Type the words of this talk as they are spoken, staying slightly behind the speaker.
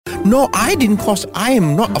No, I didn't cause. I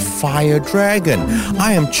am not a fire dragon.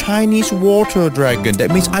 I am Chinese water dragon.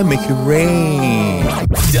 That means I make it rain.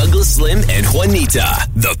 Douglas Lim and Juanita,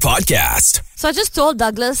 the podcast. So I just told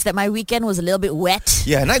Douglas that my weekend was a little bit wet.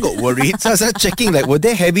 Yeah, and I got worried. So I started checking, like, were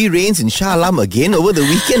there heavy rains in Shah Alam again over the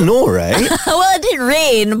weekend? No, right? Well, it didn't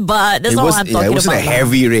rain, but that's not what I'm talking about. It wasn't a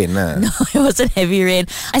heavy rain. No, it wasn't heavy rain.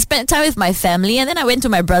 I spent time with my family and then I went to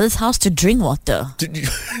my brother's house to drink water. You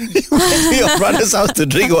went to your brother's house to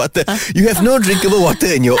drink water? You have no drinkable water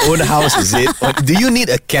in your own house, is it? Or do you need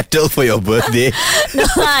a kettle for your birthday? No,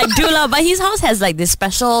 I do lah. But his house has like this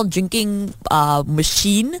special drinking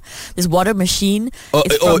machine, this water machine.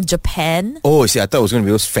 It's from Japan. Oh, see, I thought it was going to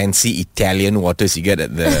be those fancy Italian waters you get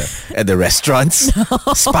at the restaurants.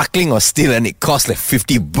 No. Sparkling or still, and it costs like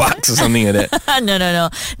 $50 or something like that. No.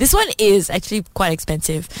 This one is actually quite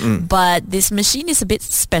expensive. But this machine is a bit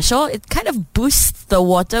special. It kind of boosts the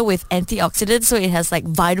water with antioxidants. So it has like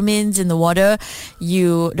vitamins in the water.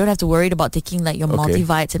 You don't have to worry about taking like your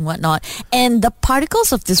multivites and whatnot. And the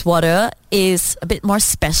particles of this water is a bit more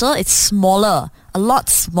special. It's smaller. A lot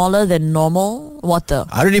smaller than normal water.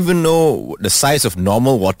 I don't even know the size of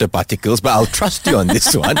normal water particles, but I'll trust you on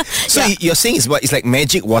this one. So you're saying it's like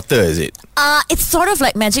magic water, is it? It's sort of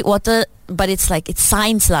like magic water, but it's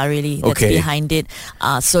science really that's behind it.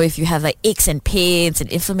 So if you have like aches and pains and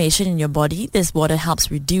inflammation in your body, this water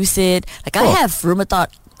helps reduce it. Like I have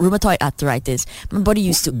rheumatoid arthritis. My body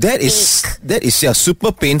used to That is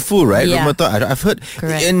super painful, right? Yeah. Rheumatoid, I've heard.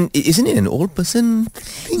 Correct. And isn't it an old person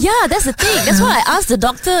thing? Yeah, that's the thing. That's why I asked the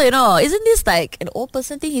doctor, isn't this like an old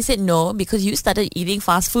person thing? He said no, because you started eating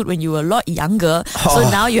fast food when you were a lot younger. So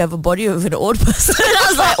now you have a body of an old person. I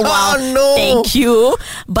was like, wow, no. Thank you.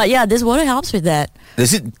 But yeah, this water helps with that.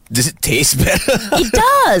 Does it taste better? It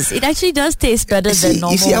does. It actually does taste better than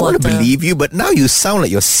normal water. I want to believe you, but now you sound like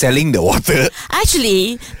you're selling the water.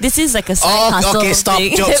 Actually, this is like a side hustle. Okay, stop.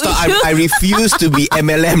 Thing. I refuse to be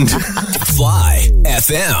MLM'd. Fly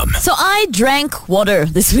FM. So I drank water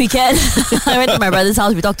this weekend. I went to my brother's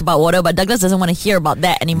house. We talked about water, but Douglas doesn't want to hear about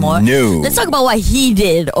that anymore. No. Let's talk about what he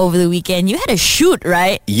did over the weekend. You had a shoot,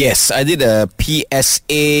 right? Yes, I did a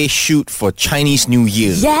PSA shoot for Chinese New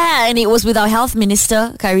Year. Yeah, and it was with our health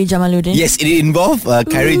minister, Khairi Jamaluddin. Yes, it involved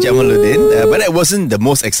Khairi Jamaluddin, but that wasn't the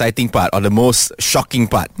most exciting part or the most shocking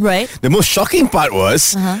part. Right. The most shocking part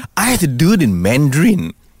was I had to do it in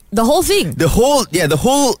Mandarin. The whole thing? The whole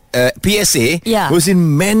PSA was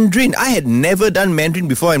in Mandarin. I had never done Mandarin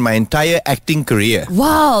before in my entire acting career.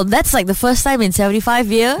 Wow, that's like the first time in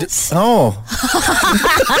 75 years?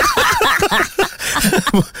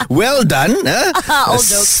 Well done. Old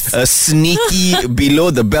jokes. A sneaky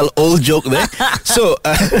below the belt old joke there. So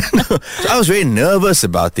I was very nervous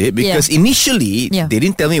about it because initially they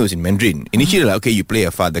didn't tell me it was in Mandarin. Initially, like, okay, you play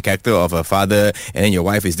the character of a father, and then your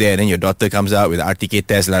wife is there, and then your daughter comes out with the RTK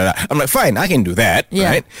test. I'm like, fine, I can do that,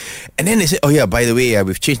 right? And then they said, oh yeah, by the way,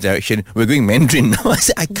 we've changed direction. We're going Mandarin now. I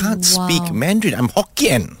said, I can't speak Mandarin. I'm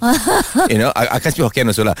Hokkien. I can't speak Hokkien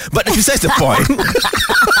also. But besides the point,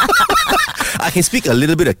 I can speak a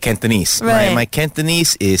little bit of Cantonese. Right. My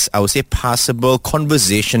Cantonese is, I would say, passable,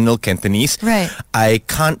 conversational Cantonese. Right. I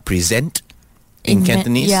can't present in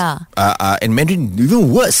Cantonese. And Mandarin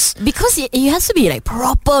even worse. Because it has to be like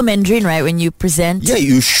proper Mandarin, right, when you present? Yeah,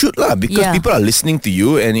 you should lah, because people are listening to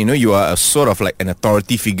you, and you are a sort of like an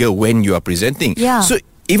authority figure when you are presenting. Yeah. So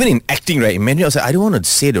even in acting, right, in Mandarin, I was like, I don't want to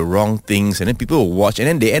say the wrong things, and then people will watch, and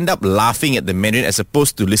then they end up laughing at the Mandarin as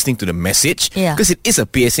opposed to listening to the message. Yeah. Because it is a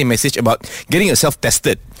PSA message about getting yourself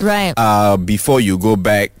tested. Right. Before you go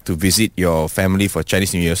back to visit your family for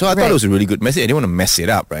Chinese New Year. So I thought it was a really good message. I didn't want to mess it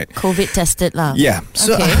up, right? COVID tested lah. Yeah.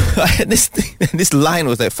 So I had this line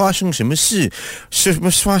was like, 发生什么事?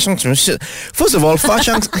 First of all, 发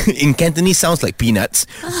生 in Cantonese sounds like peanuts.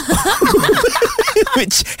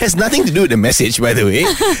 Which has nothing to do with the message, by the way.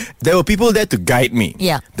 There were people there to guide me.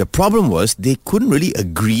 Yeah. The problem was they couldn't really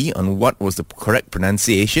agree on what was the correct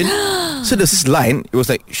pronunciation. So there's this line. It was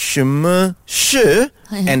like 什么事,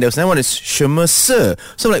 and there was another one is 什么事.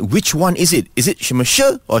 So I'm like, which one is it? Is it 什么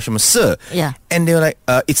事 or 什么事? Yeah. And they were like,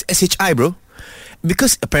 it's SHI, bro.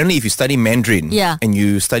 Because apparently if you study Mandarin and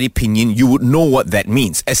you study Pinyin, you would know what that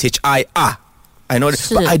means. SHI, I know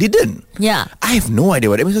that, but I didn't. Yeah. I have no idea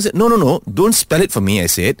what it means. I said, no, don't spell it for me, I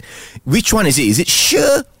said. Which one is it? Is it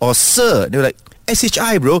sure or sir? They were like,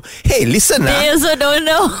 SHI, bro. Hey, listen. They also don't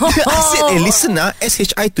know. I said, hey, listen.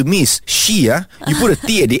 SHI to me is she. You put a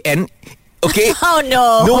T at the end. Okay? Oh,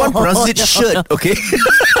 no. No one pronounces it shirt, okay?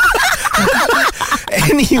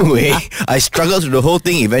 Anyway, I struggled through the whole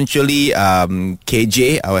thing. Eventually,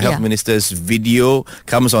 KJ, our health minister's video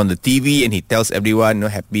comes on the TV and he tells everyone,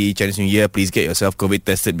 happy Chinese New Year. Please get yourself COVID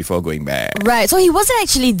tested before going back. Right. So he wasn't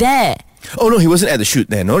actually there. Oh no, he wasn't at the shoot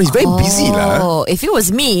there. No, he's very busy lah. Oh, if it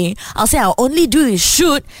was me, I'll say I'll only do the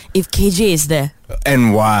shoot if KJ is there.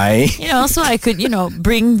 And why? So I could,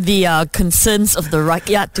 bring the concerns of the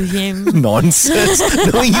rakyat to him. Nonsense.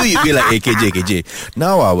 Knowing you'd be like, hey, KJ,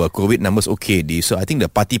 now our COVID numbers okay, so I think the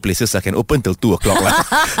party places can open till 2 o'clock.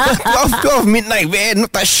 12 midnight, man.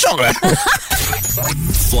 Not that shock.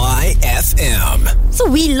 Fly FM. So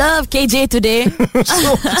we love KJ today.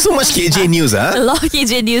 so much KJ news, huh? A lot of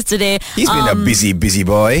KJ news today. He's been a busy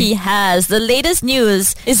boy. He has. The latest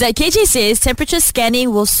news is that KJ says temperature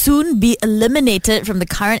scanning will soon be eliminated from the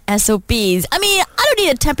current SOPs. I mean, I don't need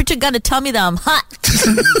a temperature gun to tell me that I'm hot.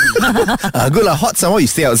 Good lah, hot somehow you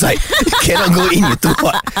stay outside. You cannot go in, you're too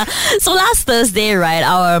hot. So last Thursday, right,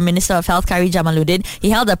 our Minister of Health, Khairi Jamaluddin, he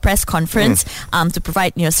held a press conference to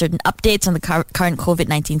provide certain updates on the current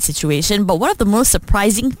COVID-19 situation. But one of the most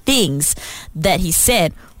surprising things that he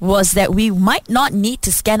said was that we might not need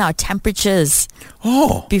to scan our temperatures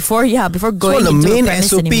before going the into main a premise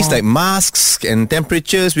SOPs anymore. like masks and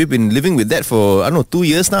temperatures, we've been living with that for 2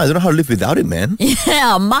 years now. I don't know how to live without it, man.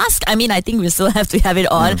 Yeah, mask, I mean, I think we still have to have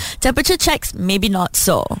it on. Temperature checks, maybe not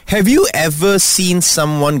so. Have you ever seen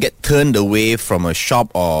someone get turned away from a shop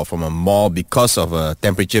or from a mall because of a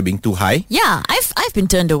temperature being too high? Yeah, I've been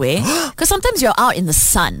turned away because sometimes you're out in the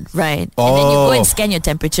sun, right? And then you go and scan your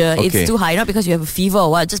temperature. Okay. It's too high, not because you have a fever or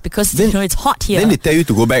what, just because it's hot here. Then they tell you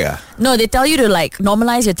to go back. No, they tell you to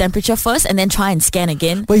normalize your temperature first and then try and scan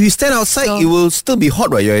again. But if you stand outside, it will still be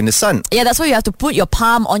hot while you're in the sun. Yeah, that's why you have to put your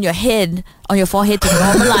palm on your head, on your forehead to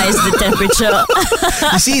normalize the temperature.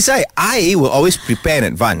 You see, Sai, I will always prepare in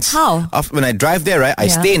advance. How? When I drive there, right, I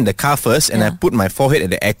stay in the car first and I put my forehead at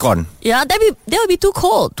the aircon. Yeah, that would be too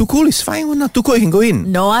cold. Too cold is fine. Not too cold, you can go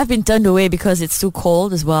in. No, I've been turned away because it's too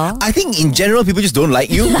cold as well. I think in general, people just don't like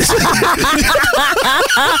you.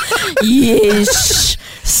 Yeesh.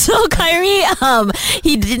 So Khairi,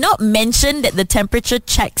 he did not mention that the temperature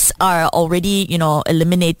checks are already,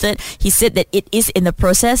 eliminated. He said that it is in the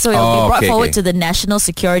process, so it will be brought forward to the National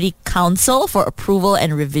Security Council for approval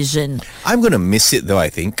and revision. I'm going to miss it though, I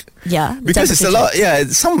think. Yeah. Because it's a lot,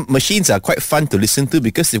 some machines are quite fun to listen to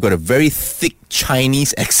because they've got a very thick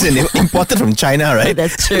Chinese accent. They're imported from China, right?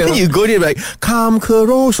 That's true. And you go there like, come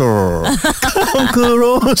closer,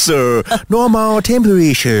 normal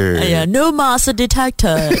temperature. Yeah, no master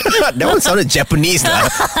detector. That one sounded Japanese.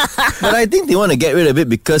 But I think they want to get rid of it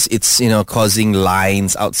because it's, causing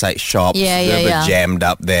lines outside shops. They're jammed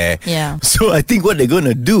up there. Yeah. So I think what they're going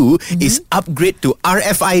to do is upgrade to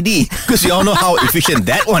RFID because we all know how efficient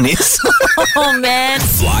that one is. Oh, man.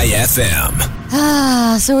 Fly FM.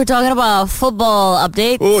 So we're talking about football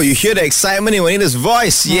updates. Oh, you hear the excitement in Juanita's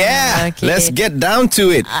voice. Yeah. Okay. Let's get down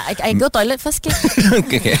to it. I go toilet first, kid.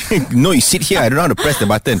 Okay. No, you sit here. I don't know how to press the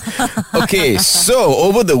button. Okay, so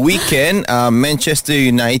over the weekend, Manchester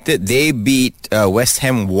United, they beat West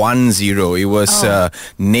Ham 1-0. It was a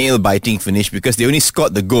nail-biting finish because they only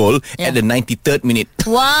scored the goal at the 93rd minute.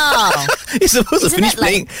 Wow. It's supposed to finish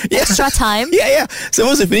playing. Extra time? Yeah.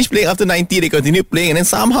 Supposed to finish playing after 90. They continued playing and then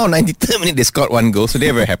somehow 93rd minute they scored one goal. So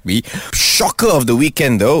they're very happy. Shocker of the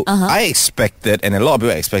weekend though. I expected, and a lot of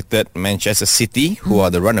people expected, Manchester City, who are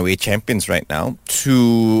the runaway champions right now,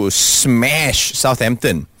 to smash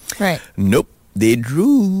Southampton. Right. Nope. They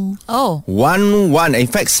drew. 1-1. In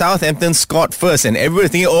fact, Southampton scored first, and everyone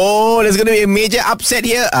thinking, there's going to be a major upset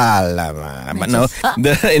here. But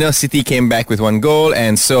no, City came back with one goal,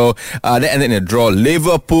 and so that ended in a draw.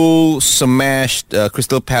 Liverpool smashed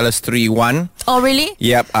Crystal Palace 3-1. Oh, really?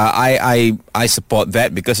 Yep. I support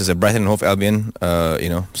that because as a Brighton and Hove Albion,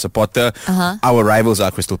 supporter, our rivals are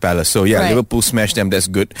Crystal Palace. So yeah, Liverpool smashed them. That's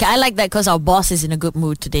good. Okay, I like that because our boss is in a good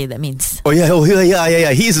mood today. That means. Oh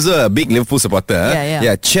yeah. He's also a big Liverpool supporter.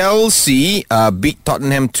 Yeah. Chelsea beat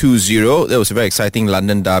Tottenham 2-0. That was a very exciting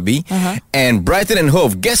London derby. And Brighton and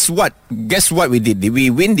Hove. Guess what we did? Did we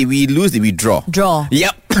win? Did we lose? Did we draw? Draw.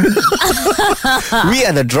 Yep. We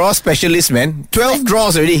are the draw specialists, man. 12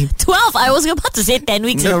 draws already. 12? I was about to say 10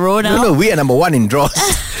 weeks in a row now. No, we are number one in draws.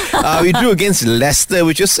 We drew against Leicester,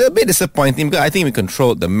 which was a bit disappointing because I think we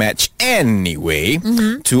controlled the match. Anyway,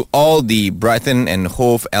 to all the Brighton and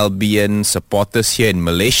Hove Albion supporters here in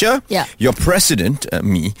Malaysia, your president,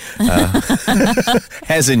 me,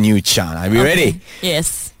 has a new chant. Are we ready?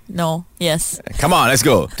 Yes. No. Yes. Come on, let's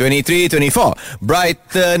go. 23, 24.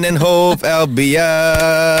 Brighton and Hove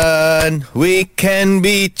Albion, we can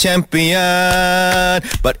be champion.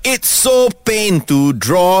 But it's so pain to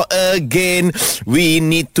draw again. We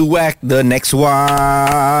need to whack the next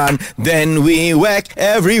one. Then we whack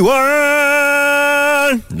everyone.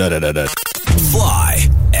 Fly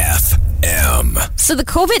FM. So the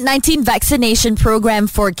COVID-19 vaccination program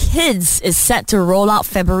for kids is set to roll out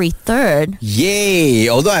February 3rd. Yay!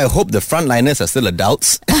 Although I hope the frontliners are still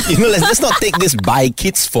adults. Let's not take this by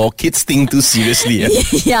kids for kids thing too seriously.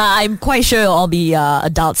 Yeah, I'm quite sure it'll all be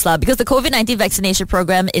adults because the COVID-19 vaccination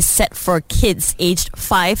program is set for kids aged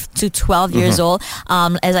 5 to 12 years old.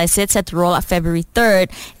 As I said, set to roll out February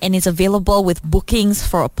 3rd, and it's available with bookings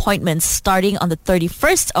for appointments starting on the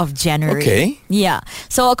 31st of January. Okay. Yeah.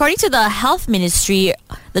 So according to the Health Ministry,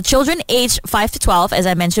 the children aged 5 to 12, as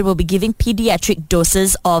I mentioned, will be giving pediatric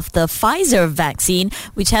doses of the Pfizer vaccine,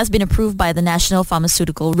 which has been approved by the National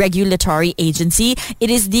Pharmaceutical Regulatory Agency. It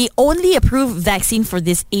is the only approved vaccine for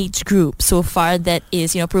this age group so far that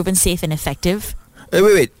is, proven safe and effective.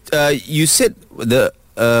 Wait. You said the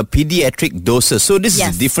pediatric doses. So this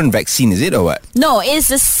is a different vaccine, is it, or what? No, it's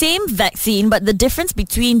the same vaccine, but the difference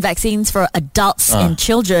between vaccines for adults and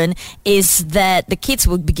children is that the kids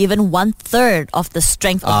will be given 1/3 of the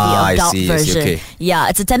strength of the adult version. Okay. Yeah,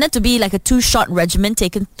 it's intended to be like a 2-shot regimen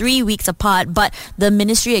taken 3 weeks apart, but the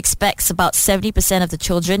ministry expects about 70% of the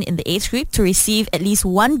children in the age group to receive at least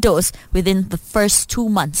 1 dose within the first 2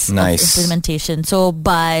 months of implementation. So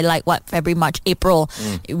by February, March, April,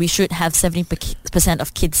 we should have 70%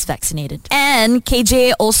 of kids vaccinated. And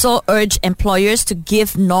KJ also urged employers to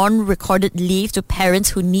give non-recorded leave to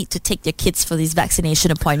parents who need to take their kids for these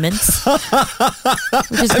vaccination appointments.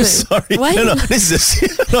 I'm sorry. What? No, this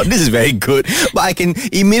is very good. But I can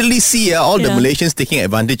immediately see all the Malaysians taking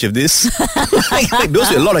advantage of this. like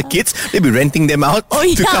those with a lot of kids, they'll be renting them out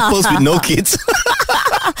to couples with no kids.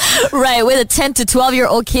 Right, where the 10 to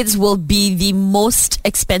 12-year-old kids will be the most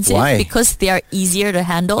expensive. Why? Because they are easier to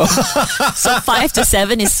handle. So 5 to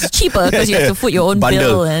 7 is cheaper because you have to foot your own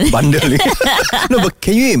bill. Bundle. No, but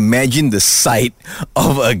can you imagine the sight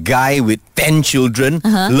of a guy with 10 children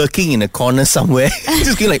lurking in a corner somewhere?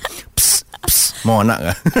 Just going like, psst, psst, mau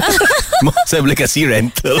anak saya boleh kasih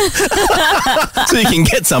rental. So you can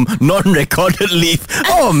get some non-recorded leave.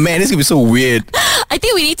 Oh man, it's going to be so weird. I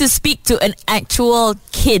think we need to speak to an actual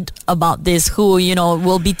kid about this who,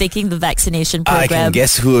 will be taking the vaccination program. I can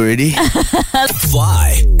guess who already.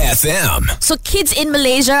 Fly FM. So kids in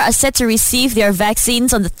Malaysia are set to receive their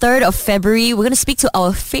vaccines on the 3rd of February. We're going to speak to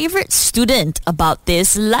our favorite student about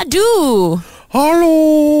this, Ladu.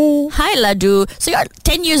 Hello. Hi, Ladu. So you're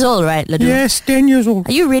 10 years old, right, Ladu? Yes, 10 years old.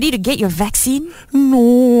 Are you ready to get your vaccine?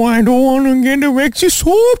 No, I don't want to get the vaccine. It's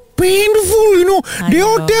so painful, They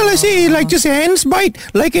all tell us, just ants bite,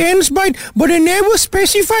 but they never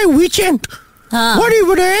specify which ant. What if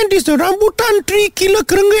the ant is the rambutan tree killer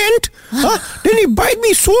kerengga ant? Then he bite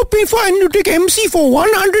me so painful. I need to take MC for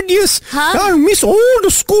 100 years. I miss all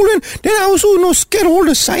the school, and then I also scared all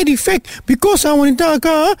the side effect because my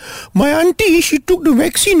auntie, she took the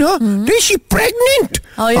vaccine. Then she pregnant.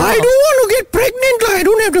 I don't want to get pregnant. I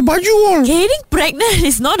don't have the baju all. Getting pregnant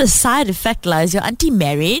is not a side effect. Is your auntie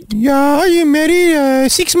married? Yeah, she married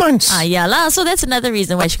 6 months. So that's another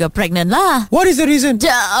reason why she got pregnant What is the reason?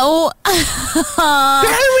 Tell me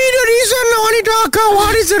the reason, Anita.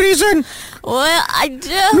 What is the reason? Well,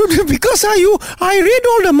 because I read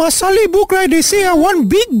all the Masale book, right? They say one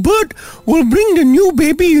big bird will bring the new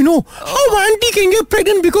baby, How my auntie can get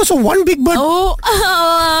pregnant because of one big bird?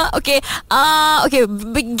 Okay.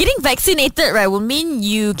 But getting vaccinated, right, will mean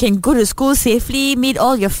you can go to school safely, meet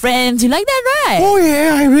all your friends. You like that, right? Oh,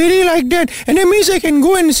 yeah, I really like that. And that means I can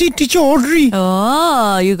go and see Teacher Audrey.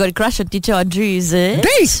 Oh, you got a crush on Teacher Audrey, is it?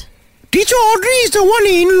 Hey! Teacher Audrey is the one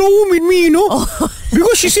in love with me,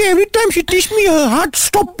 Because she say every time she teach me her heart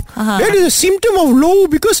stop. That is a symptom of love.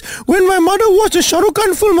 Because when my mother watched the Shah Rukh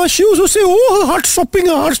Khan film, she also say, her heart stopping.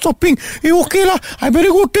 Hey, okay lah, I better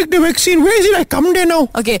go take the vaccine. Where is it? I come there now.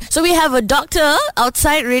 Okay, so we have a doctor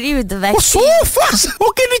outside ready with the vaccine. Oh, so fast.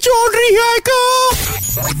 Okay, Teacher Audrey, here I come.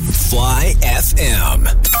 Fly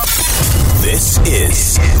FM. This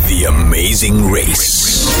is The Amazing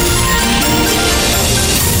Race.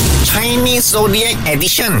 Chinese Zodiac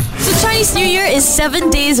Edition. So Chinese New Year is 7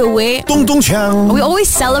 days away. Dong dong chang. We always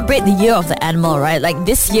celebrate the year of the animal, right? Like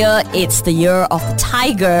this year, it's the year of the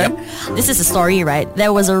tiger. Yep. This is a story, right?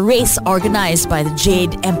 There was a race organized by the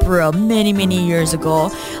Jade Emperor many, many years ago,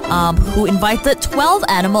 who invited 12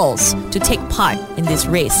 animals to take part in this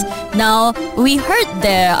race. Now, we heard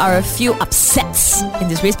there are a few upsets in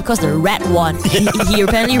this race because the rat won. He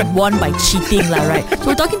apparently won by cheating, right? So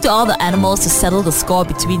we're talking to all the animals to settle the score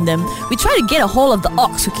between them. We tried to get a hold of the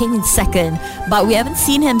ox who came in second, but we haven't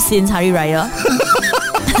seen him since Hari Raya.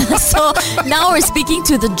 So now we're speaking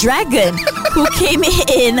to the dragon who came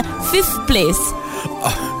in 5th place.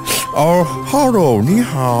 Hello, ni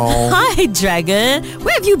hao. Hi, dragon.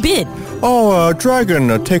 Where have you been?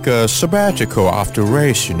 Dragon, take a sabbatical after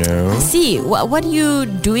race, you know. See, what are you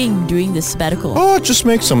doing during the sabbatical? Just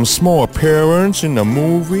make some small appearance in a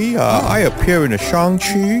movie. I appear in a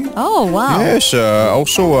Shang-Chi. Oh, wow. Yes,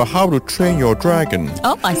 also How to Train Your Dragon.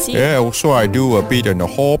 Oh, I see. Yeah, also I do a bit in The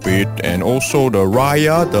Hobbit and also the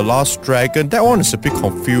Raya, The Last Dragon. That one is a bit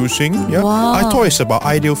confusing. Yeah, wow. I thought it's about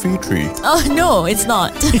Ideal Fitri. Oh, no, it's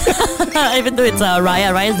not. Even though it's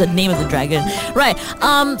Raya. Raya is the name of the dragon. Right.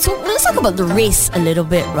 So let's talk about the race a little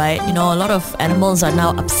bit, right? You know, a lot of animals are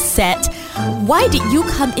now upset. Why did you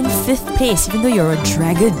come in 5th place even though you're a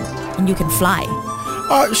dragon and you can fly?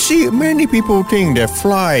 See, many people think that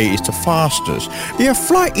fly is the fastest. Yeah,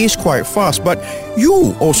 fly is quite fast, but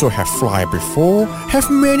you also have fly before, have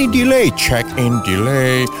many delay, check-in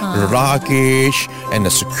delay, luggage, and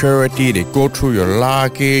the security, they go through your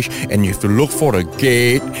luggage, and you have to look for the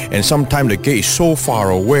gate, and sometimes the gate is so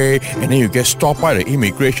far away, and then you get stopped by the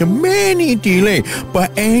immigration, many delay.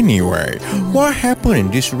 But anyway, what happened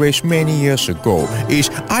in this race many years ago is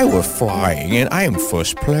I was flying, and I am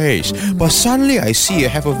 1st place, but suddenly I see I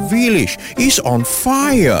have a village. It's on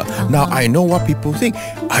fire. Now I know what people think.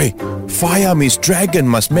 Fire means dragon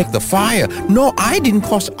must make the fire. No, I didn't,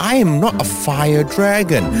 cause I am not a fire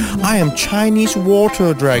dragon. I am Chinese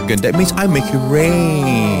water dragon. That means I make it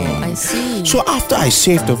rain. I see. So after I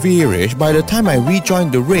saved the village, by the time I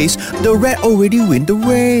rejoined the race, the rat already win the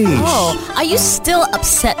race. Oh, are you still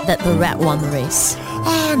upset that the rat won the race?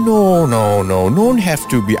 No. Don't have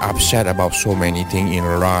to be upset about so many things in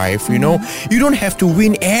life, you know. You don't have to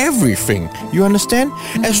win everything. You understand?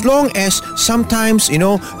 As long as sometimes, you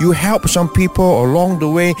know, you help some people along the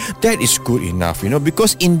way, that is good enough, you know,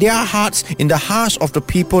 because in their hearts, in the hearts of the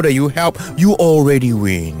people that you help, you already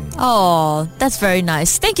win. Oh, that's very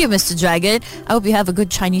nice. Thank you, Mr. Dragon. I hope you have a good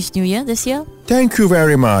Chinese New Year this year. Thank you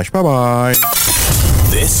very much. Bye-bye.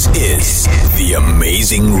 This is The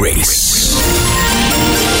Amazing Race.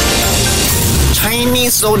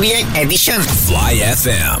 Chinese Zodiac Edition. Fly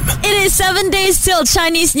FM. It is 7 days till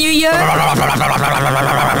Chinese New Year. Is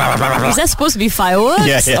that supposed to be fireworks?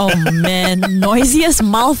 Yeah. Oh man, noisiest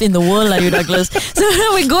mouth in the world, like you, Douglas. So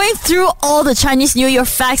we're going through all the Chinese New Year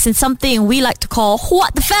facts in something we like to call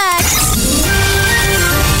What the Facts.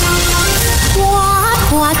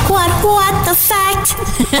 What the fact?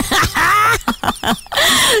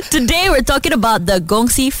 Today we're talking about the Gong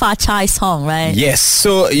Xi Fa Chai song, right? Yes,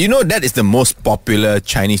 so you know that is the most popular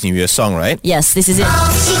Chinese New Year song, right? Yes, this is it.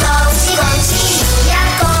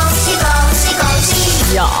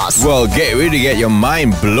 Yes. Well, get ready to get your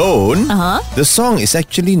mind blown. The song is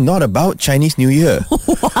actually not about Chinese New Year.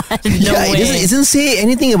 What? No Yeah, way. it doesn't say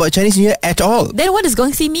anything about Chinese New Year at all. Then what does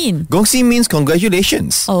Gong Xi mean? Gong Xi means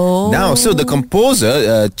congratulations. Oh. Now, so the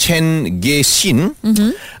composer, Chen Ge-xin,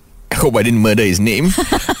 I hope I didn't murder his name.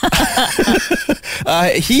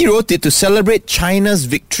 He wrote it to celebrate China's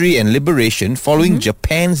victory and liberation following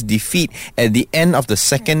Japan's defeat at the end of the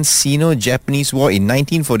Second Sino-Japanese War in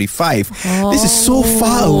 1945. This is so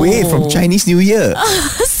far away from Chinese New Year,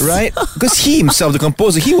 right? Because he himself, the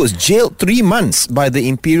composer, he was jailed 3 months by the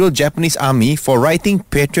Imperial Japanese Army for writing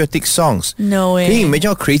patriotic songs. No way. Can you imagine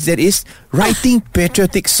how crazy that is? Writing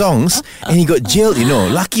patriotic songs, and he got jailed, you know.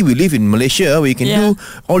 Lucky we live in Malaysia where you can do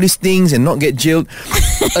all these things and not get jailed.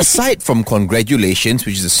 Aside from Congratulations,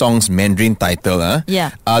 which is the song's Mandarin title,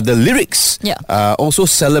 the lyrics also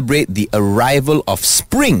celebrate the arrival of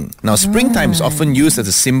spring. Now, springtime is often used as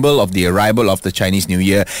a symbol of the arrival of the Chinese New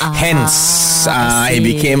Year. Hence, it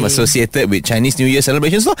became associated with Chinese New Year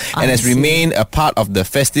celebrations and has remained a part of the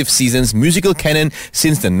festive season's musical canon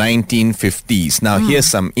since the 1950s. Now, here's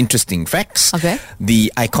some interesting facts. Okay.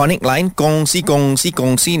 The iconic line, Gong Xi, Gong Xi,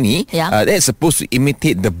 Gong Xi Ni, that is supposed to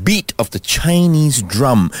imitate the beat beat of the Chinese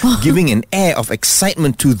drum, giving an air of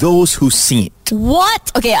excitement to those who sing it.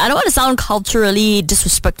 What? Okay, I don't want to sound culturally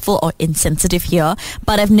disrespectful or insensitive here,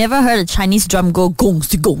 but I've never heard a Chinese drum go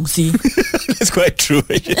gongsi gongsi. That's quite true.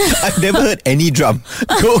 I've never heard any drum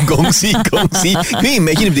go gongsi gongsi. Can you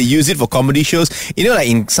imagine if they use it for comedy shows? You know, like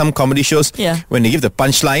in some comedy shows, when they give the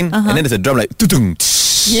punchline and then there's a drum like tudung.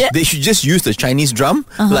 Yeah. They should just use the Chinese drum.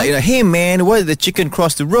 Like, hey man, why did the chicken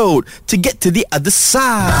cross the road? To get to the other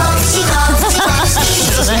side.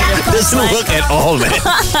 Doesn't work at all, man.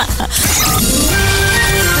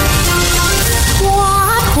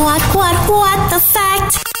 What the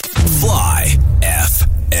fact? Fly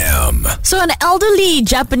FM. So an elderly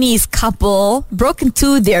Japanese couple broke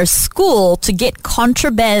into their school to get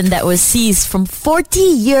contraband that was seized from 40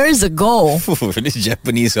 years ago. This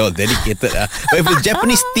Japanese are dedicated. But if it's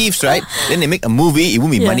Japanese thieves, right, then they make a movie, it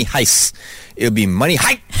won't be money heist. It'll be money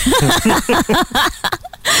hike.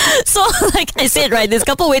 So, like I said, right, this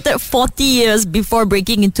couple waited 40 years before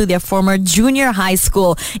breaking into their former junior high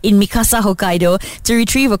school in Mikasa, Hokkaido to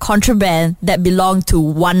retrieve a contraband that belonged to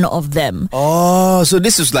one of them. Oh, so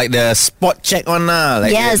this was like the spot check on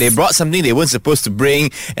like they brought something they weren't supposed to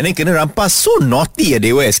bring and then kena rampas. So naughty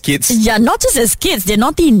they were as kids. Yeah, not just as kids, they're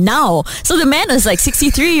naughty now. So the man is like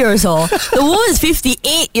 63 years old. The woman is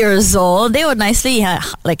 58 years old. They were nicely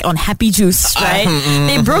like on happy juice, right?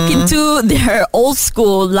 They broke into their old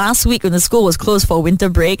school last week when the school was closed for winter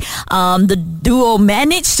break. The duo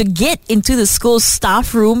managed to get into the school's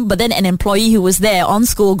staff room, but then an employee who was there on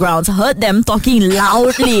school grounds heard them talking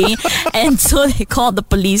loudly and so they called the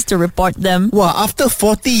police to report them. Wow, after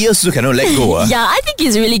 40 years you cannot let go. Yeah, I think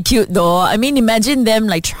it's really cute though. I mean, imagine them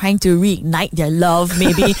like trying to reignite their love,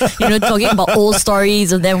 maybe, talking about old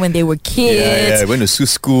stories of them when they were kids. Yeah, went to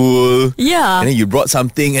school. Yeah. And then you brought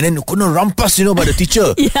something and then you couldn't rampas, by the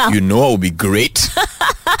teacher. Yeah. You know it would be great.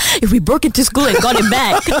 If we broke into school and got it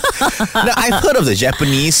back. Now, I've heard of the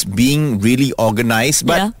Japanese being really organized,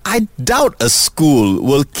 but I doubt a school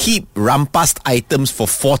will keep rampast items for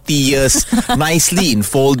 40 years nicely in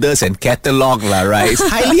folders and catalogue, right? It's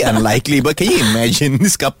highly unlikely, but can you imagine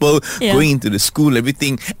this couple going into the school,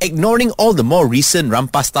 everything, ignoring all the more recent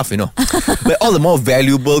rampast stuff, but all the more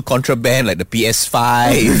valuable contraband like the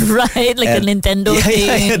PS5. Right, like a Nintendo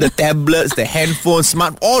thing. Yeah, the tablets, the handphones,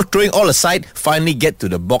 smart, all throwing all aside, finally get to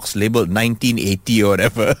the box labeled 1980 or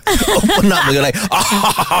whatever. Open up and you're like,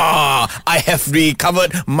 I have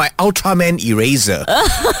recovered my Ultraman eraser.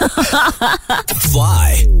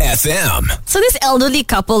 Fly FM. So this elderly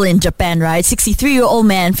couple in Japan, right, 63-year-old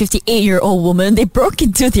man, 58-year-old woman, they broke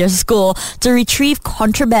into their school to retrieve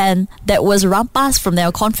contraband that was rampas from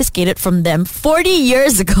them, confiscated from them 40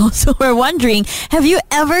 years ago. So we're wondering, have you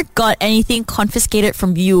ever got anything confiscated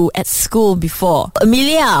from you at school before?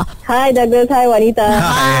 Amelia. Hi Douglas, hi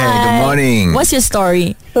Juanita. Hi, good morning. What's your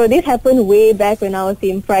story? So this happened way back when I was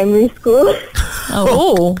in primary school.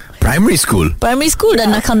 Oh. Primary school? Primary school, dah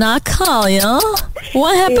nakal-nakal,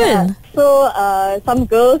 What happened? Yeah. So some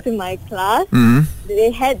girls in my class,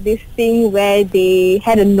 they had this thing where they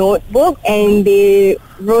had a notebook and they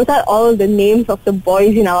wrote out all the names of the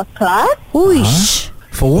boys in our class. Oosh.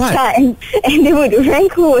 For what? Yeah, and they would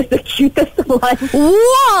rank who was the cutest one.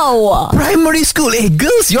 Wow! Primary school. Hey,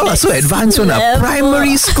 girls, y'all are so advanced on a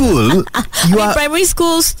primary school. Primary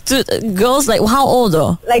school girls, like how old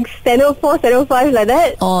though? Like standard 4, standard 5, like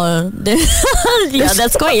that. Oh, yeah,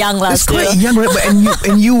 that's quite young, That's quite young, right? But,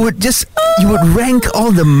 and you would rank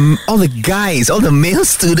all the guys, all the male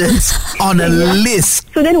students on a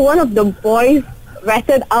list. So then one of the boys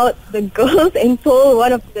ratted out the girls and told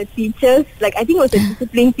one of the teachers, like I think it was a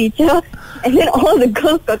discipline teacher, and then all the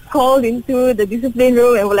girls got called into the discipline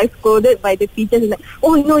room and were like scolded by the teachers and like,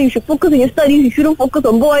 oh you should focus on your studies, you shouldn't focus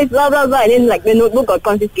on boys, blah blah blah, and then like the notebook got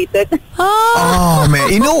confiscated. Oh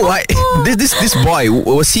man, you know what? This boy,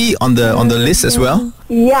 was he on the list as well?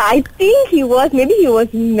 Yeah, I think he was. Maybe he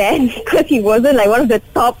was mad because he wasn't like one of the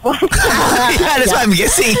top ones. Yeah, that's what I'm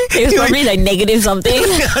guessing. He was probably like negative something.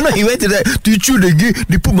 No, he went to that teacher.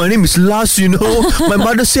 They put my name is last. My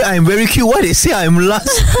mother said I'm very cute. Why they say I'm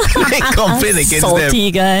last? They complain against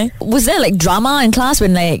Salty them. Guy. Was there like drama in class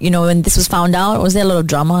when when this was found out? Was there a lot of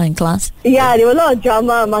drama in class? Yeah, there was a lot of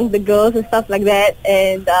drama among the girls and stuff like that.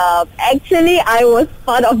 And actually, I was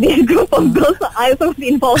part of this group of girls. So I was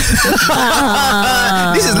involved.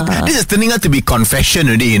 This is turning out to be confession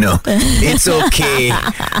already, It's okay.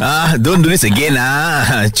 Don't do this again,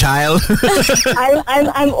 child.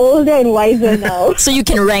 I'm older and wiser now. So you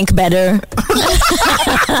can rank better.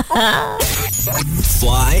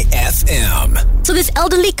 Fly FM. So this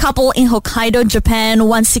elderly couple in Hokkaido, Japan,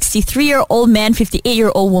 one 63-year-old man,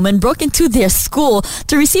 58-year-old woman, broke into their school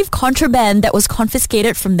to receive contraband that was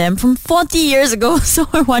confiscated from them from 40 years ago. So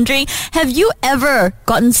we're wondering, have you ever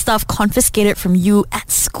gotten stuff confiscated from you at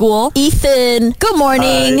school? Ethan, good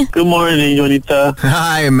morning. Hi. Good morning, Juanita.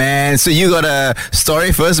 Hi, man. So you got a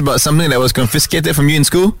story first about something that was confiscated from you in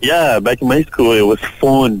school? Yeah, back in my school, it was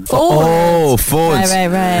phones. Oh, phones.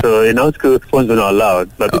 Right. So in our school, phones were not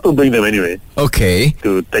allowed, but people bring them anyway. Okay.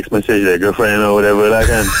 To text message their girlfriend or whatever like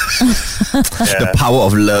that. The power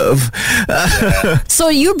of love. So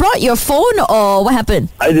you brought your phone or what happened?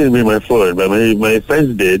 I didn't bring my phone, but my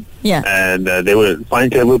friends did. Yeah. And they would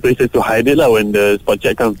find clever places to hide it when the spot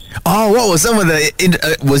check comes. Oh, what was some of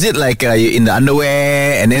the... was it like in the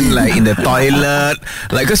underwear and then like in the toilet?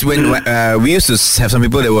 Like, because when we used to have some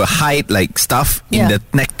people that would hide like stuff in the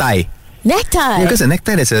necktie. Necktie? Because a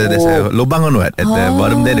necktie, there's a lobang on what? At the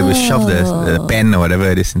bottom there, they will shove the pen or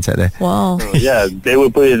whatever it is inside there. Wow. Yeah, they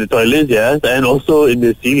would put it in the toilet, yes, and also in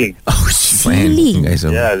the ceiling. Oh, ceiling?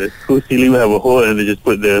 Yeah, the school ceiling will have a hole and they just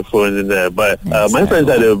put the phones in there. But my friends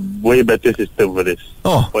had a way better system for this.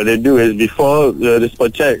 Oh. What they do is before the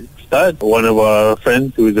spot check start, one of our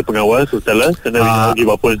friends who is a pengawas will tell us, and then we can give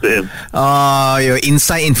our phones to him. Oh, your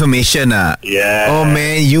inside information. Yeah. Oh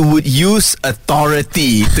man, you would use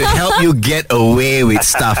authority to help you get away with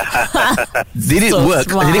stuff. Did it work?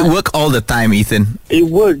 Smart. Did it work all the time, Ethan? It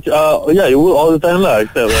worked. Yeah, it worked all the time lah.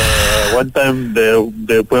 Except one time the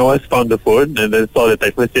pengawas found the phone and then saw the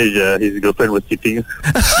text message. His girlfriend was cheating.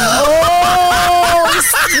 Oh,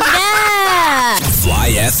 snap!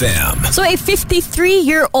 Fly FM. So a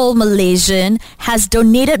 53-year-old Malaysian has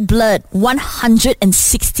donated blood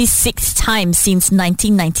 166 times since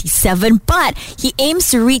 1997, but he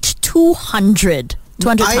aims to reach 200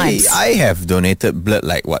 times. I have donated blood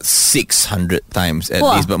like 600 times at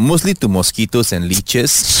least, but mostly to mosquitoes and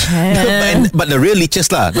leeches. But the real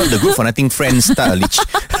leeches lah, not the good for nothing friends style leech.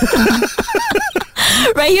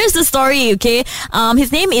 Right, here's the story, okay?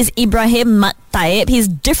 His name is Ibrahim Mat Taib. He's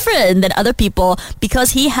different than other people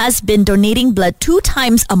because he has been donating blood 2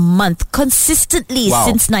 times a month consistently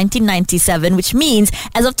since 1997, which means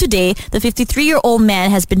as of today, the 53-year-old man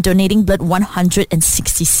has been donating blood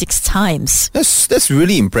 166 times. That's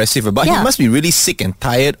really impressive. But he must be really sick and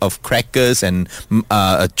tired of crackers and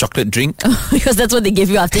a chocolate drink. Because that's what they give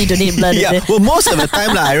you after you donate blood. Yeah, well, most of the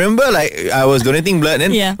time, I remember I was donating blood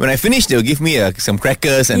and then when I finished, they'll give me some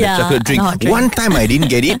crackers and a chocolate drink. One time I didn't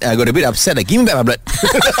get it. I got a bit upset. Like, give me back my blood.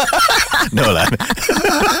 No lah.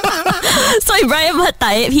 So Ibrahim Mat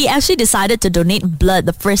Taib, he actually decided to donate blood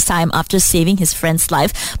the first time after saving his friend's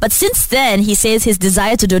life. But since then, he says his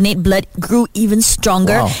desire to donate blood grew even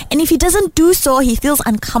stronger. Wow. And if he doesn't do so, he feels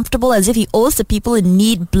uncomfortable as if he owes the people in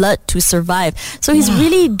need blood to survive. So he's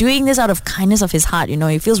really doing this out of kindness of his heart, you know.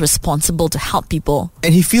 He feels responsible to help people.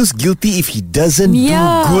 And he feels guilty if he doesn't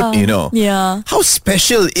do good, you know. Yeah. How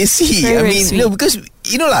special is he? Very, very sweet. Because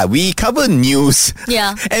we cover news.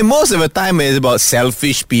 Yeah. And most of the time it's about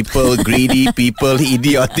selfish people, greedy people,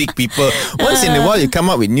 idiotic people. Once in a while you come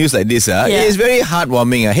up with news like this. It's very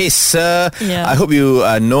heartwarming. Hey, sir, I hope you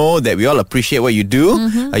know that we all appreciate what you do.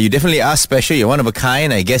 You definitely are special. You're one of a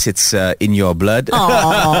kind. I guess it's in your blood.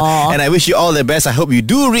 And I wish you all the best. I hope you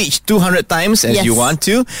do reach 200 times as you want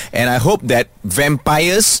to. And I hope that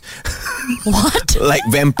vampires... What? Like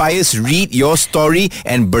vampires read your story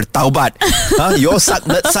and bertaubat. Your suck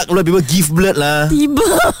blood, people give blood lah.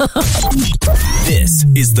 This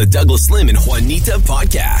is the Douglas Slim and Juanita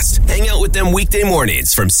podcast. Hang out with them weekday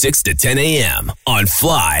mornings from 6 to 10 a.m. on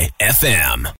Fly FM.